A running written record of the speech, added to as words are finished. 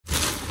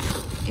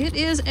It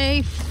is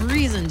a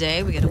freezing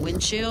day. We got a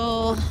wind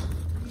chill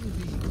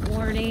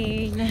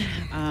warning,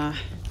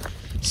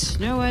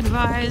 snow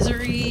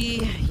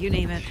advisory, you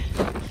name it.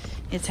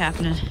 It's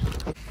happening.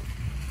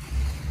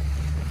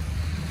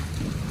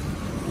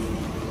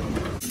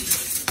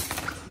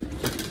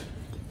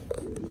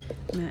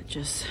 Matt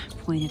just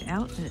pointed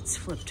out that it's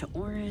flipped to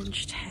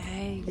orange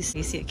tags.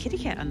 You see a kitty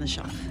cat on the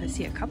shelf. I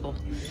see a couple.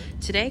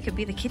 Today could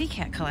be the kitty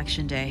cat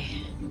collection day.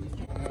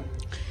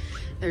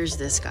 There's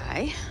this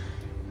guy.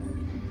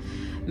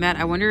 Matt,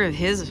 I wonder if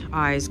his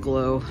eyes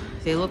glow.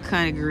 They look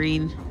kind of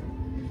green.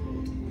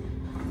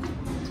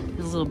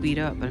 He's a little beat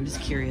up, but I'm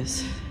just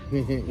curious.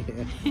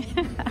 Here.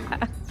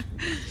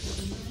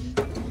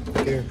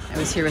 I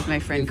was here with my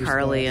friend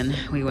Carly and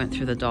we went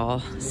through the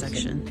doll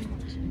section.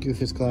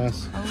 Goofus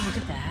class. Oh, look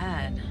at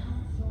that.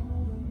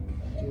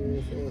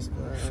 Goofus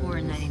class.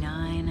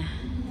 $4.99.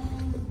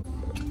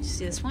 You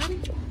see this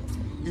one?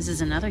 This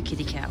is another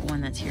kitty cat one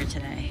that's here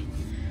today.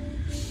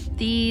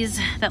 These,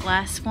 that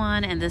last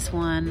one and this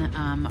one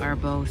are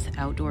both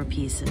outdoor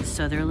pieces,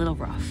 so they're a little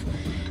rough.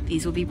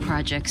 These will be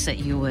projects that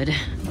you would,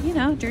 you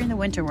know, during the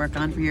winter work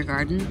on for your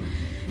garden.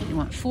 You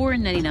want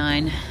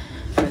 $4.99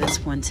 for this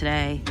one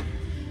today.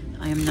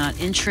 I am not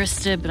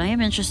interested, but I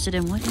am interested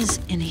in what is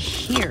in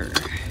here.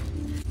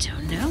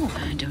 Don't know.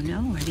 I don't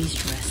know. Are these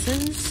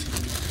dresses?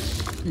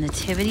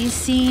 Nativity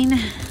scene.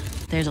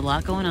 There's a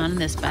lot going on in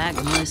this bag.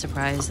 I'm really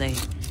surprised they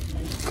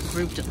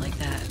grouped it like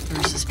that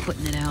versus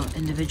putting it out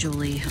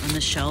individually on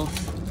the shelf.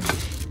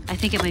 I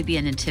think it might be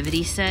a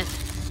nativity set,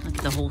 like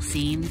the whole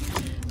scene.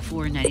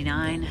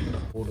 $4.99.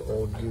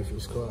 Old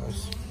Goofus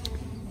class.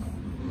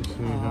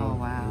 Oh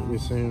wow.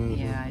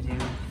 Yeah, I do.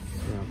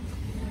 Yeah.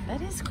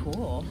 That is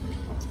cool.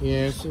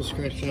 Yeah, it's a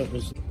scratch up.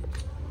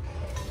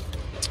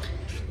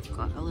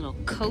 Got a little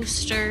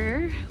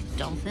coaster.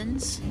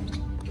 Dolphins.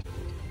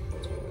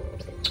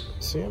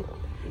 See them?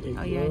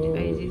 Oh yeah, I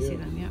do see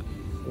them, yeah.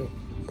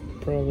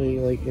 Probably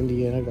like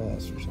Indiana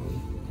glass or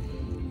something.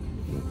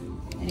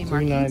 Any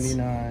markings?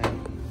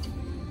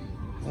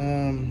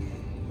 $3.99.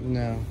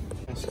 No.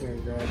 I'm just gonna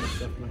grab the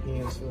stuff in my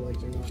hands so like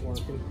they're not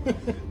working.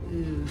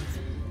 Ooh,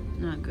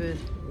 not good.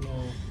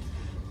 No.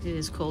 It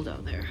is cold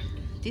out there.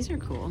 These are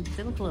cool.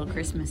 They look a little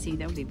Christmassy.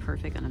 That would be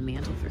perfect on a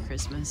mantle for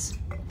Christmas.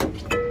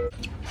 What do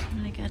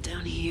I got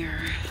down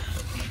here?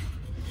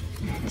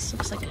 This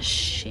looks like a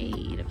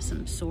shade of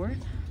some sort.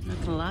 Not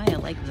gonna lie, I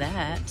like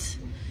that.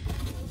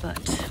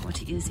 But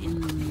what is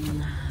in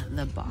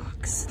the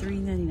box?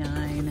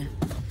 $3.99.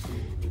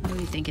 What do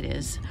we think it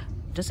is?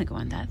 It doesn't go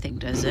on that thing,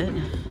 does it?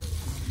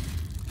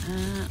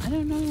 I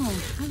don't know.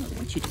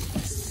 What you do with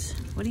this?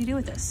 What do you do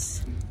with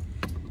this?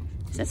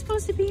 Is that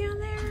supposed to be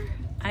on there?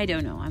 I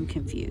don't know. I'm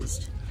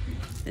confused.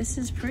 This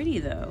is pretty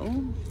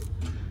though.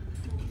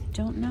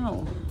 Don't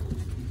know.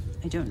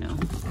 I don't know.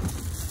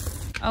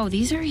 Oh,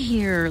 these are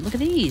here. Look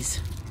at these.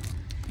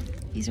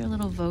 These are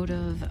little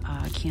votive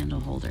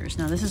candle holders.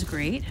 Now this is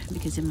great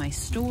because in my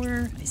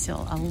store, I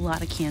sell a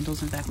lot of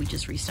candles. In fact, we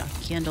just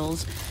restocked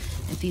candles.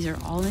 If these are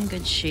all in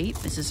good shape,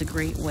 this is a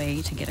great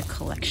way to get a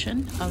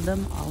collection of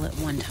them all at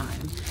one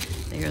time.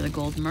 They are the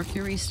gold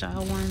mercury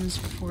style ones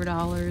for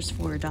 $4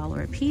 for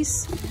 $1 a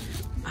piece.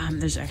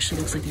 There's actually,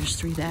 looks like there's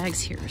 3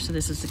 bags here. So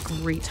this is a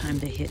great time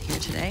to hit here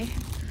today.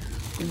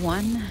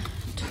 1,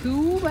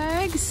 2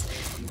 bags,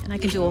 and I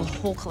can do a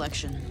whole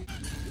collection.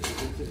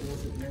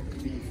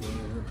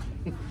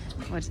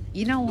 What?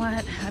 You know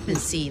what? I've been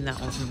seeing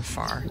that one from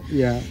afar.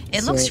 Yeah.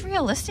 It looks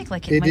realistic,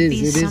 like it might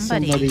be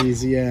somebody. It is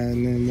somebody's, yeah,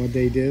 and then what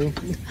they do.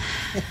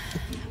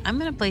 I'm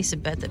going to place a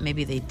bet that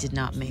maybe they did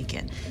not make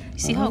it. You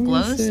see how it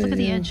glows? Look at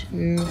the edge.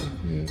 Yeah.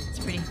 It's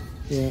pretty.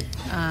 Yeah.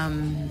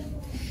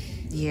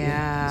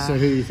 Yeah. So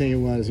who do you think it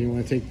was? You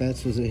want to take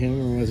bets? Was it him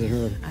or was it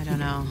her? I don't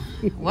know.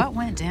 What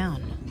went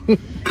down?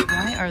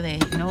 Why are they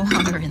no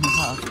longer in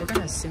love? They're going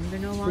to assume they're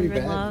no longer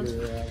in love.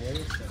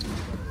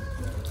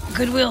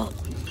 Goodwill.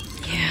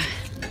 Yeah.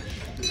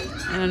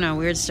 I don't know.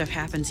 Weird stuff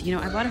happens. You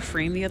know, I bought a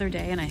frame the other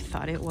day and I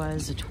thought it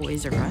was a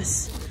Toys R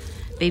Us,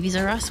 Babies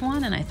R Us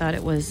one, and I thought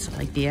it was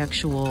like the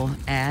actual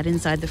ad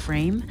inside the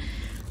frame.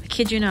 I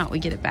kid you not, we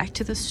get it back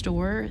to the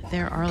store.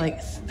 There are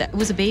like, that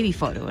was a baby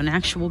photo, an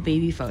actual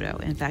baby photo.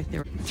 In fact,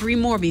 there were 3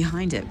 more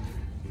behind it.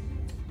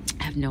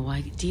 I have no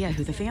idea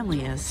who the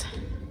family is.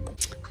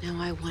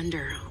 Now I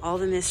wonder, all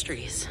the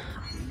mysteries.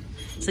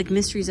 It's like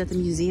mysteries at the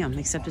museum,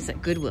 except it's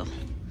at Goodwill.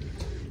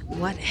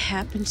 What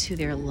happened to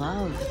their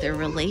love, their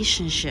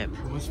relationship?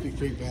 It must be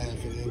pretty bad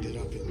if it ended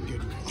up in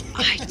Goodwill.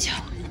 I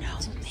don't know,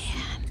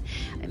 man.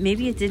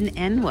 Maybe it didn't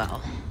end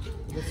well.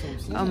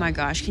 Oh my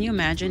gosh, can you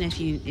imagine if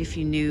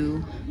you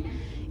knew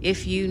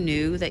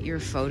that your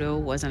photo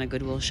was on a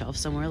Goodwill shelf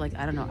somewhere? Like,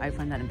 I don't know, I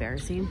find that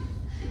embarrassing.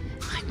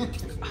 Like, oh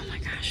my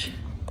gosh.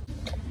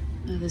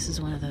 Oh, this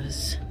is one of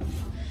those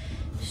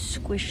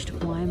squished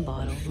wine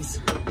bottles,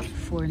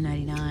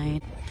 $4.99.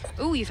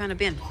 Oh, you found a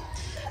bin.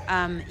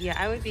 Yeah,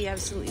 I would be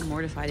absolutely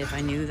mortified if I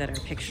knew that our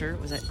picture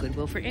was at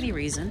Goodwill for any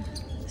reason,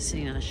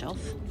 sitting on a shelf.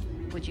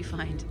 What'd you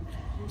find?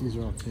 These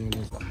are all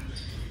candles.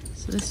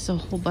 So this is a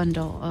whole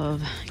bundle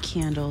of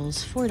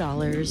candles,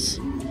 $4.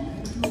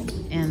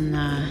 And And,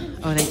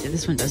 oh,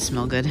 this one does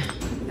smell good.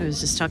 I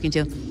was just talking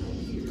to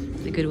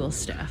the Goodwill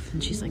staff,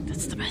 and she's like,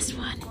 that's the best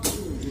one.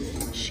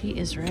 She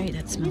is right.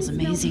 That smells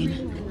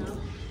amazing.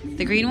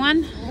 The green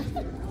one? I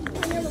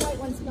know the white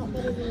one smelled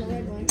better than the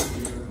red one.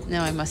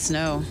 No, I must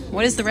know.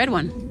 What is the red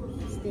one?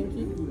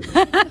 Stinky.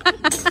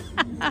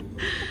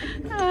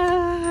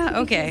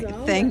 Okay.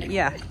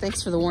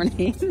 Thanks for the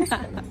warning.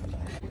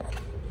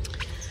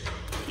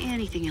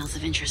 Anything else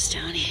of interest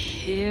down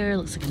here?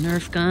 Looks like a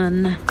Nerf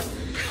gun.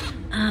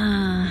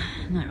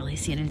 Not really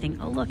seeing anything.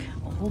 Oh, look,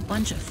 a whole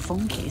bunch of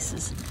phone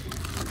cases.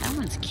 That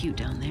one's cute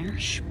down there.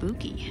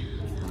 Spooky.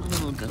 A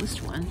little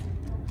ghost one.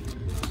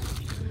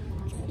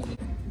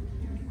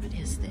 What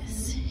is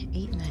this?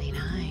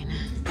 $8.99.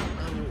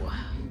 Oh,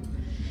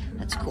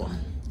 that's cool.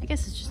 I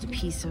guess it's just a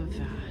piece of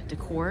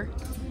decor.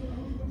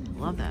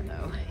 Love that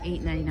though.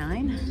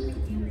 $8.99.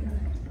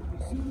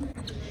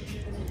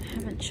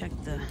 Haven't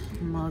checked the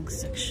mug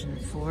section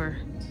for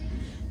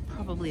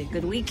probably a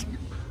good week.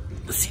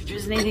 Let's see if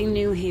there's anything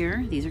new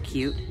here. These are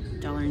cute.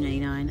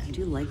 $1.99. I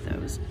do like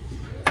those.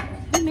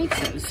 Who makes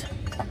those?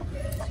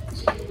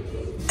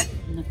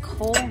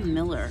 Nicole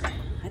Miller.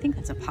 I think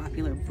that's a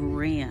popular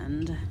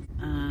brand.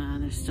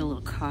 There's still a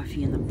little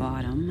coffee in the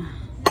bottom.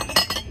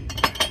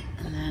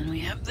 And then we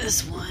have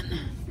this one.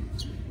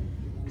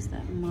 Does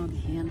that mug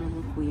handle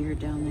look weird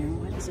down there?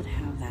 Why does it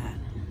have that?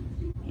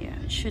 Yeah,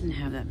 it shouldn't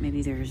have that.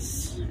 Maybe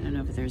there's, I don't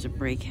know if there's a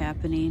break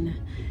happening.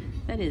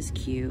 That is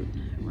cute.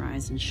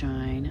 Rise and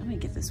shine. I'm gonna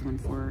get this one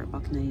for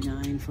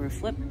 $1.99 for a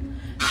flip.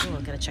 Oh,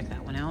 I gotta check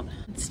that one out.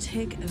 Let's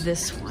take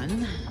this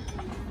one.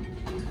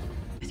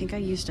 I think I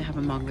used to have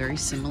a mug very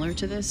similar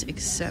to this,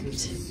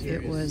 except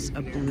it was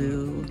a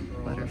blue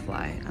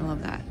butterfly. I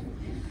love that.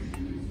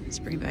 Let's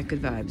bring back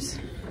good vibes,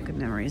 good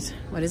memories.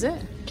 What is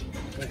it?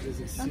 That is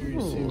a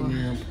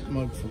serious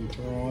mug from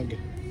Prague.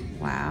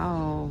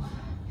 Wow.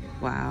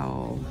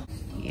 Wow.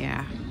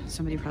 Yeah,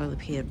 somebody probably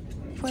paid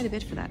quite a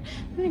bit for that.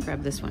 I'm gonna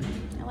grab this one.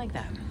 I like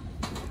that.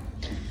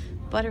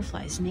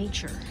 Butterflies,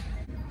 nature.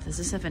 Does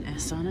this have an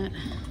S on it?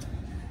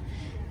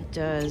 It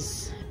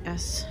does.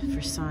 S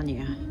for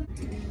Sonia.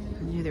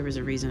 I knew there was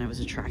a reason I was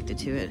attracted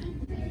to it.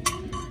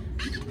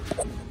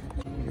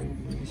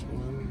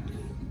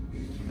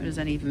 What does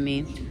that even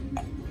mean?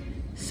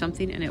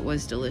 Something, and it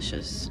was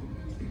delicious.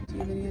 Do you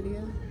have any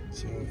idea?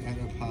 So, had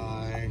a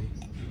pie.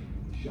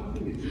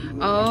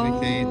 Oh. I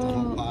think they ate the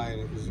whole pie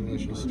and it was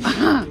delicious.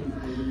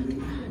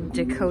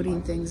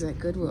 Decoding things at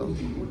Goodwill.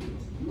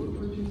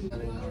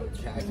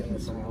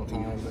 Calculus a long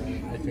time, but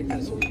I think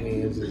that's what it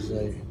means. Is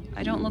like,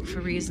 I don't look for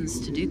reasons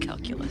to do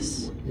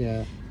calculus.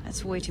 yeah.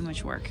 That's way too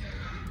much work.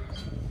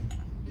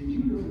 Do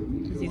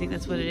you think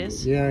that's what it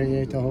is? Yeah, he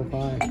ate the whole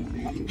pie.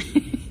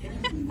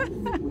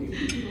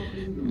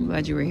 I'm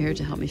glad you were here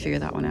to help me figure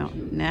that one out.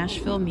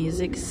 Nashville,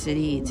 Music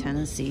City,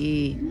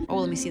 Tennessee. Oh,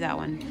 let me see that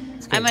one.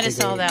 I might have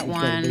saw that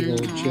one.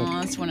 Oh,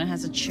 that's one that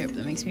has a chip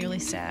that makes me really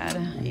sad.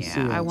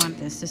 Yeah, I want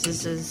this. This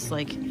is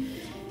like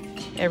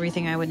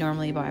everything I would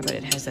normally buy, but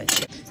it has that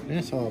chip.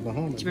 I saw it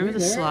behind. Do you remember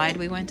the slide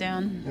we went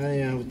down? Oh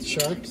yeah, with the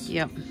sharks.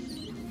 Yep.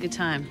 Good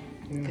time.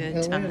 Yeah,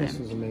 Good time. Atlantis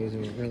was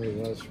amazing. It really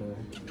was for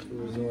the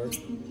resort.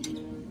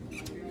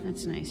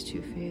 That's nice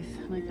too, Faith.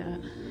 I like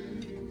that.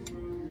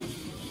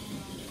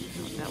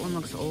 That one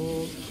looks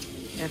old.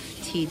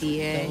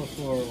 FTDA.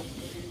 Floral.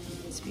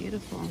 It's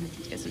beautiful.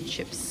 It's got some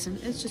chips.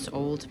 It's just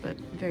old, but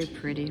very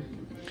pretty.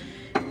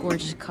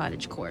 Gorgeous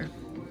cottage core.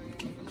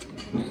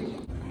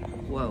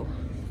 Whoa.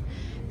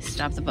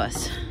 Stop the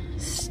bus.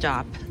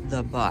 Stop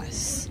the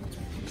bus.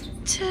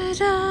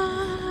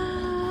 Ta-da!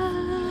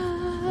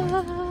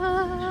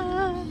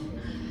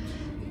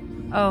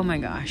 Oh my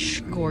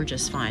gosh.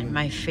 Gorgeous find.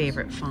 My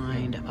favorite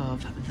find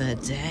of the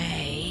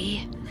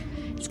day.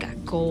 It's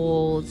got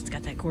gold. It's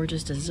got that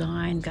gorgeous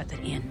design. Got that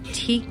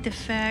antique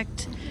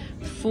effect.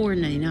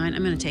 $4.99.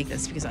 I'm gonna take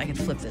this because I can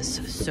flip this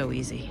so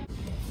easy.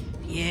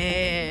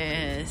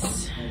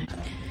 Yes.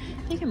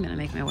 I think I'm gonna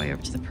make my way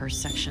over to the purse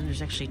section.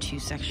 There's actually 2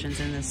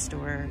 sections in this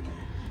store,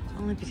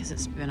 only because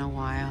it's been a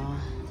while.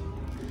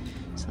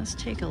 So let's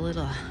take a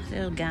little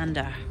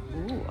gander.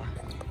 Ooh.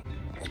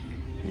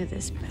 Look at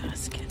this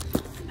basket.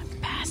 A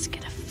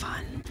basket of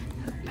fun.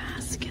 A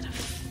basket of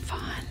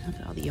fun. Look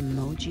at all the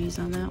emojis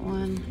on that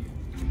one.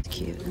 It's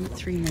cute. And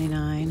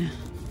 $3.99.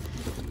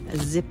 A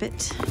zip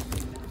it.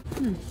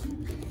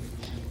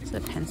 Is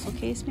it a pencil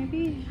case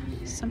maybe?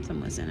 Something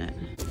was in it.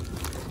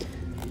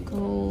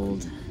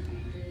 Gold.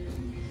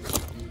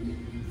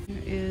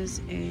 There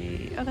is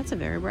a, oh, that's a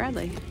Vera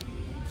Bradley.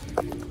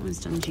 That one's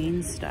done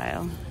jeans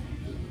style.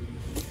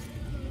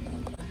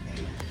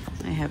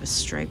 I have a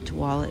striped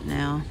wallet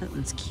now. That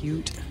one's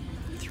cute.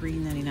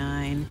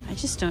 $3.99. I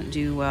just don't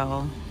do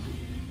well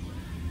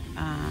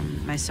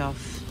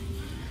myself.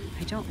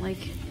 I don't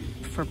like,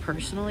 for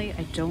personally,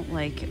 I don't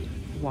like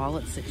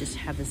wallets that just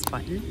have this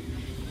button.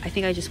 I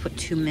think I just put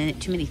too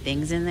many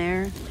things in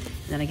there. And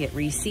then I get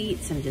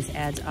receipts and it just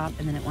adds up,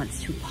 and then it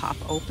wants to pop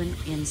open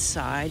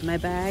inside my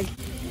bag.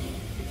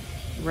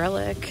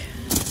 Relic.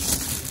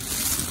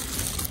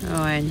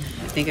 Oh, I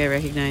think I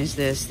recognize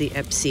this, the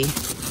Epsi.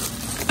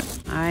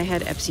 I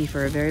had Etsy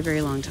for a very,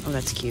 very long time. Oh,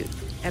 that's cute.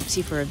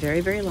 Etsy for a very,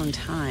 very long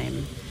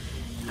time.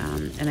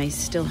 And I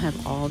still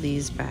have all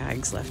these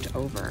bags left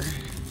over.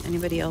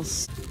 Anybody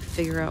else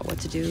figure out what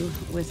to do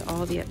with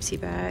all the Etsy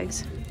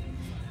bags?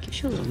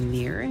 Gives you a little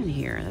mirror in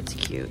here. That's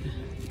cute.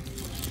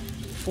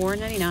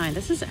 $4.99.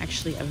 This is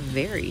actually a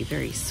very,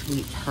 very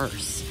sweet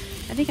purse.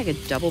 I think I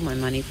could double my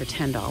money for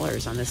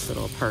 $10 on this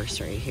little purse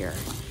right here.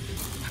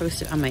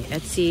 Post it on my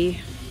Etsy.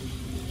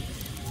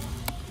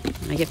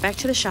 When I get back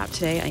to the shop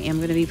today, I am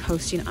going to be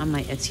posting on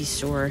my Etsy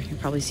store. You'll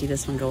probably see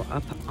this one go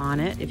up on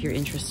it if you're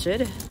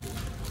interested.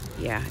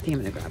 Yeah, I think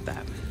I'm going to grab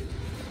that.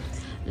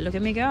 Look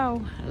at me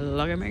go.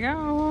 Look at me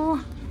go.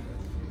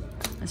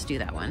 Let's do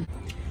that one.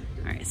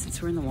 All right,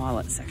 since we're in the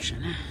wallet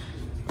section.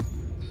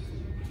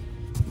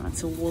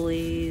 Lots of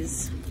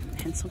woolies,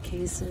 pencil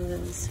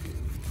cases.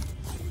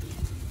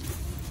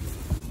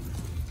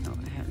 Oh,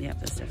 I have, yep,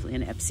 that's definitely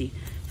an Etsy.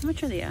 How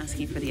much are they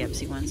asking for the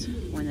Etsy ones?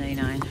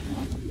 $1.99.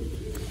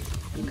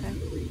 Okay.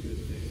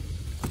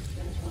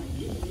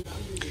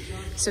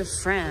 So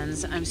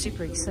friends, I'm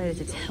super excited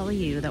to tell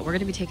you that we're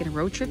gonna be taking a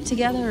road trip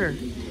together.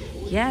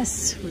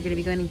 Yes, we're gonna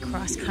be going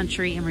cross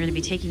country and we're gonna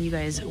be taking you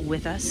guys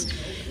with us.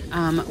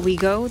 We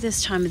go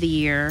this time of the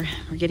year.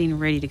 We're getting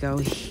ready to go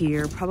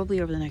here probably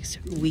over the next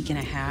week and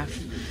a half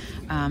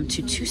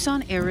to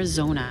Tucson,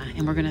 Arizona,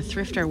 and we're gonna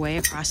thrift our way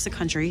across the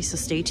country, so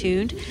stay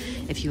tuned.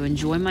 If you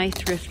enjoy my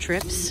thrift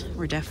trips,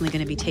 we're definitely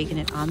gonna be taking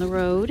it on the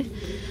road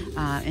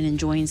and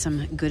enjoying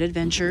some good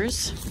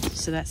adventures.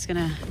 So that's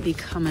gonna be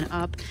coming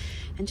up,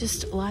 and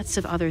just lots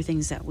of other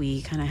things that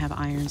we kind of have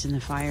irons in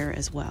the fire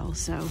as well.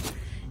 So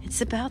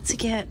it's about to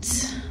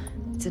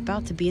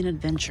be an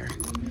adventure.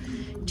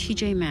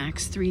 TJ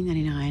Maxx,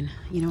 $3.99.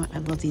 You know what? I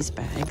love these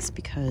bags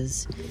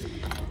because,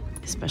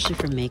 especially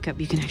for makeup,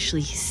 you can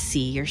actually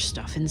see your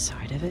stuff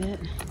inside of it.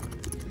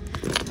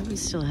 That one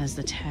still has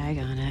the tag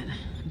on it.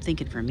 I'm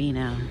thinking for me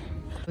now.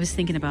 I was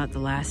thinking about the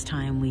last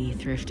time we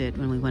thrifted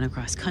when we went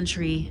across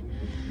country.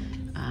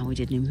 We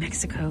did New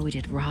Mexico, we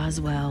did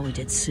Roswell, we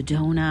did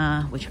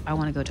Sedona, which I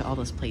want to go to all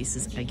those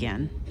places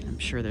again. I'm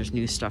sure there's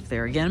new stuff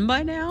there again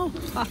by now.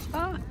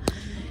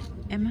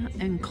 Emma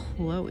and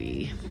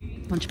Chloe.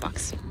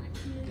 Lunchbox.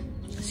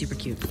 Super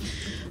cute.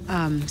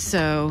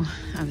 So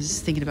I was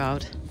thinking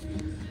about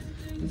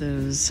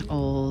those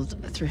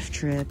old thrift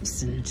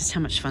trips and just how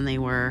much fun they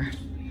were.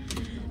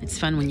 It's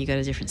fun when you go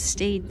to different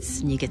states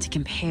and you get to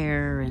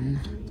compare and,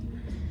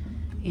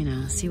 you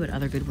know, see what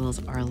other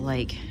Goodwills are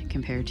like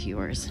compared to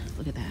yours.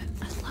 Look at that.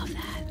 I love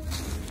that.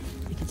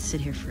 I could sit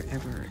here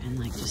forever and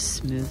like just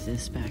smooth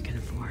this back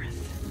and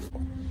forth.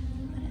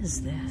 What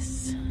is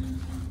this?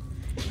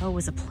 Oh, it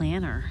was a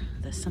planner.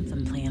 The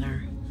something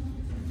planner.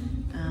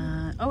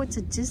 Oh, it's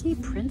a Disney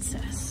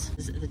princess.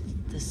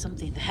 There's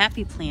something, the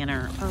Happy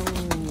Planner.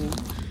 Oh,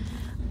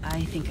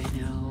 I think I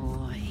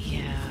know.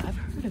 Yeah, I've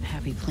heard of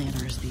Happy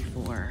Planners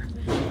before.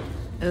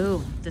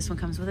 Oh, this one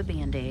comes with a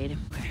Band-Aid.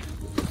 Okay,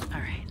 all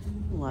right,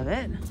 love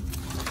it.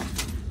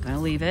 Gonna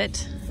leave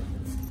it.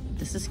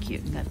 This is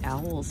cute, got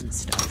owls and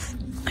stuff.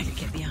 I could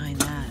get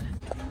behind that.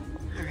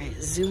 All right,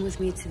 zoom with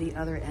me to the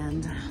other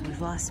end.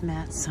 We've lost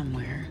Matt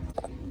somewhere.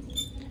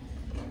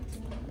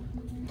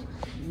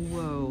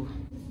 Whoa.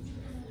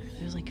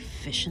 There's like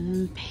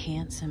fishing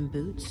pants and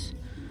boots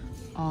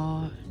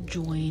all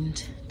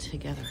joined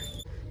together.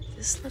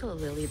 This little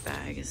lily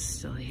bag is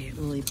still here.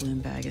 Lily bloom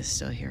bag is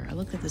still here. I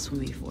looked at this one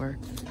before.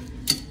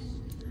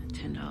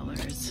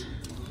 $10.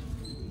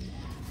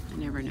 I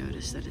never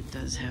noticed that it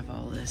does have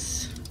all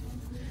this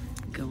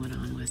going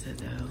on with it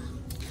though.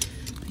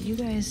 But you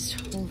guys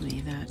told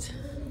me that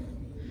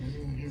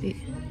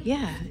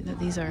that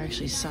these are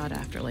actually sought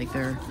after, like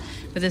they're,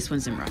 but this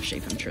one's in rough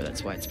shape. I'm sure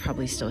that's why it's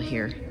probably still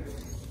here.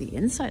 The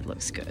inside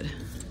looks good,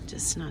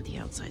 just not the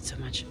outside so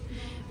much.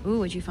 Ooh,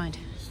 what'd you find?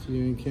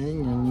 Stephen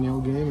King and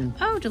Neil Gaiman.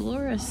 Oh,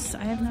 Dolores.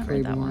 I have not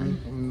read that one.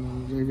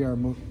 On the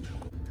graveyard book.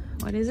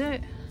 What is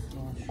it?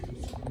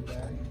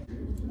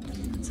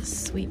 It's a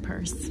sweet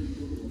purse.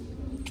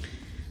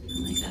 I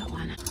like that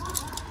one.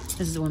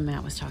 This is the one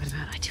Matt was talking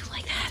about. I do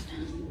like that.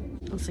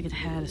 Looks like it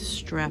had a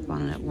strap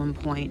on it at one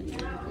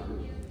point.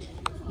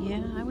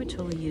 Yeah, I would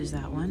totally use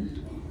that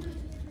one.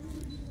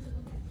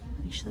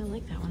 Actually, I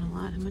like that one a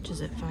lot. How much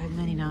is it?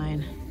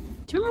 $5.99.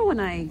 Do you remember when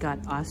I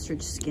got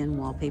ostrich skin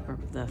wallpaper,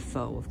 the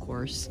faux, of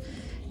course,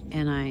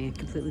 and I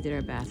completely did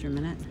our bathroom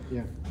in it?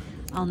 Yeah.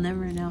 I'll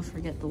never now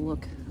forget the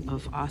look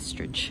of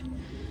ostrich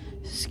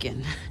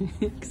skin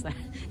because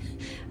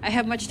I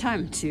have much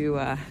time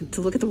to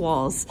look at the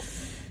walls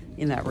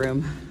in that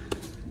room.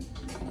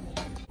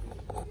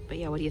 But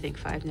yeah, what do you think?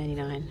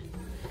 $5.99.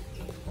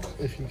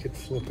 If you could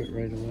flip it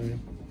right away.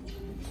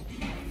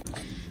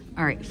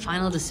 All right,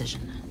 final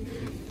decision.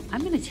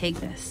 I'm gonna take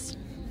this,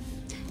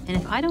 and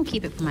if I don't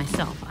keep it for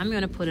myself, I'm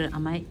gonna put it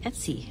on my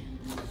Etsy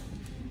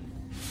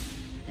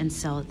and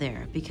sell it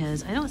there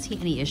because I don't see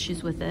any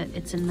issues with it.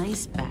 It's a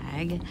nice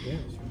bag. Yeah.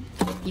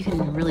 You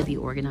can really be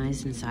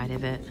organized inside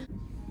of it.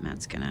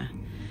 Matt's gonna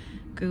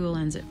Google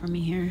Lens it for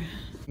me here.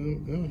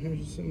 Oh, here's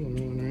a similar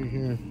one right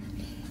here.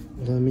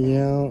 The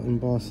Meow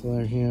and Boss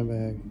Leather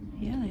handbag.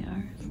 Yeah, they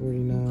are.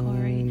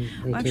 49.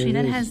 Oh, actually,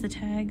 that has the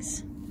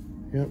tags.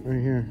 Yep,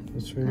 right here.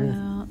 That's right here.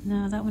 Well,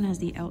 no, that one has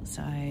the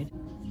outside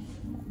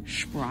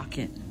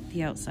sprocket,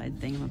 the outside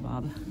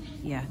thingamabob.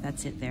 Yeah,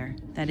 that's it there.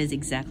 That is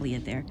exactly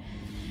it there.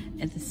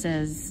 It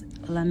says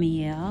La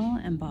Miel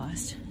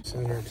embossed.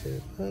 Center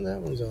too. Oh, that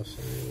one's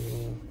also.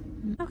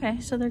 Okay,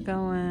 so they're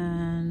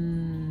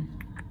going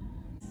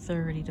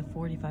 $30 to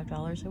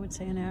 $45, I would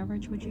say, on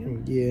average, would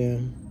you? Yeah,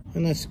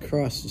 and that's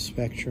across the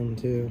spectrum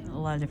too. A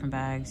lot of different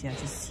bags. Yeah,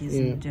 just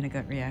doing a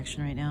gut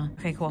reaction right now.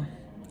 Okay, cool.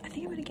 I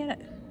think I'm gonna get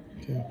it.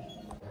 Okay.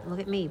 Look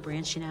at me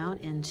branching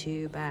out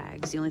into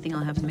bags. The only thing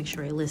I'll have to make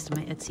sure I list in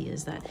my Etsy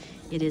is that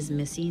it is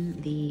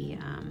missing the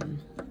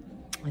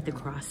like the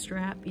cross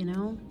strap, you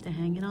know, to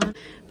hang it on.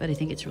 But I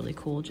think it's really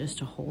cool just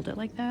to hold it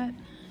like that.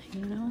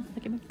 You know,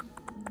 look at me.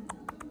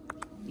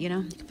 You know,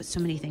 you can put so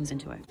many things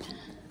into it.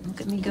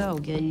 Look at me go,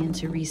 getting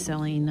into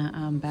reselling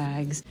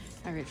bags.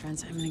 All right,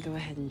 friends, I'm gonna go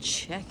ahead and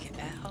check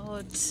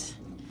out.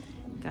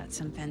 Got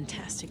some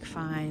fantastic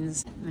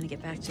finds. I'm gonna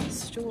get back to the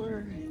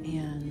store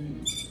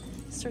and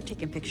start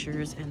taking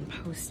pictures and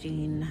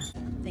posting.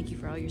 Thank you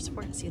for all your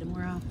support. See you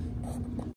tomorrow.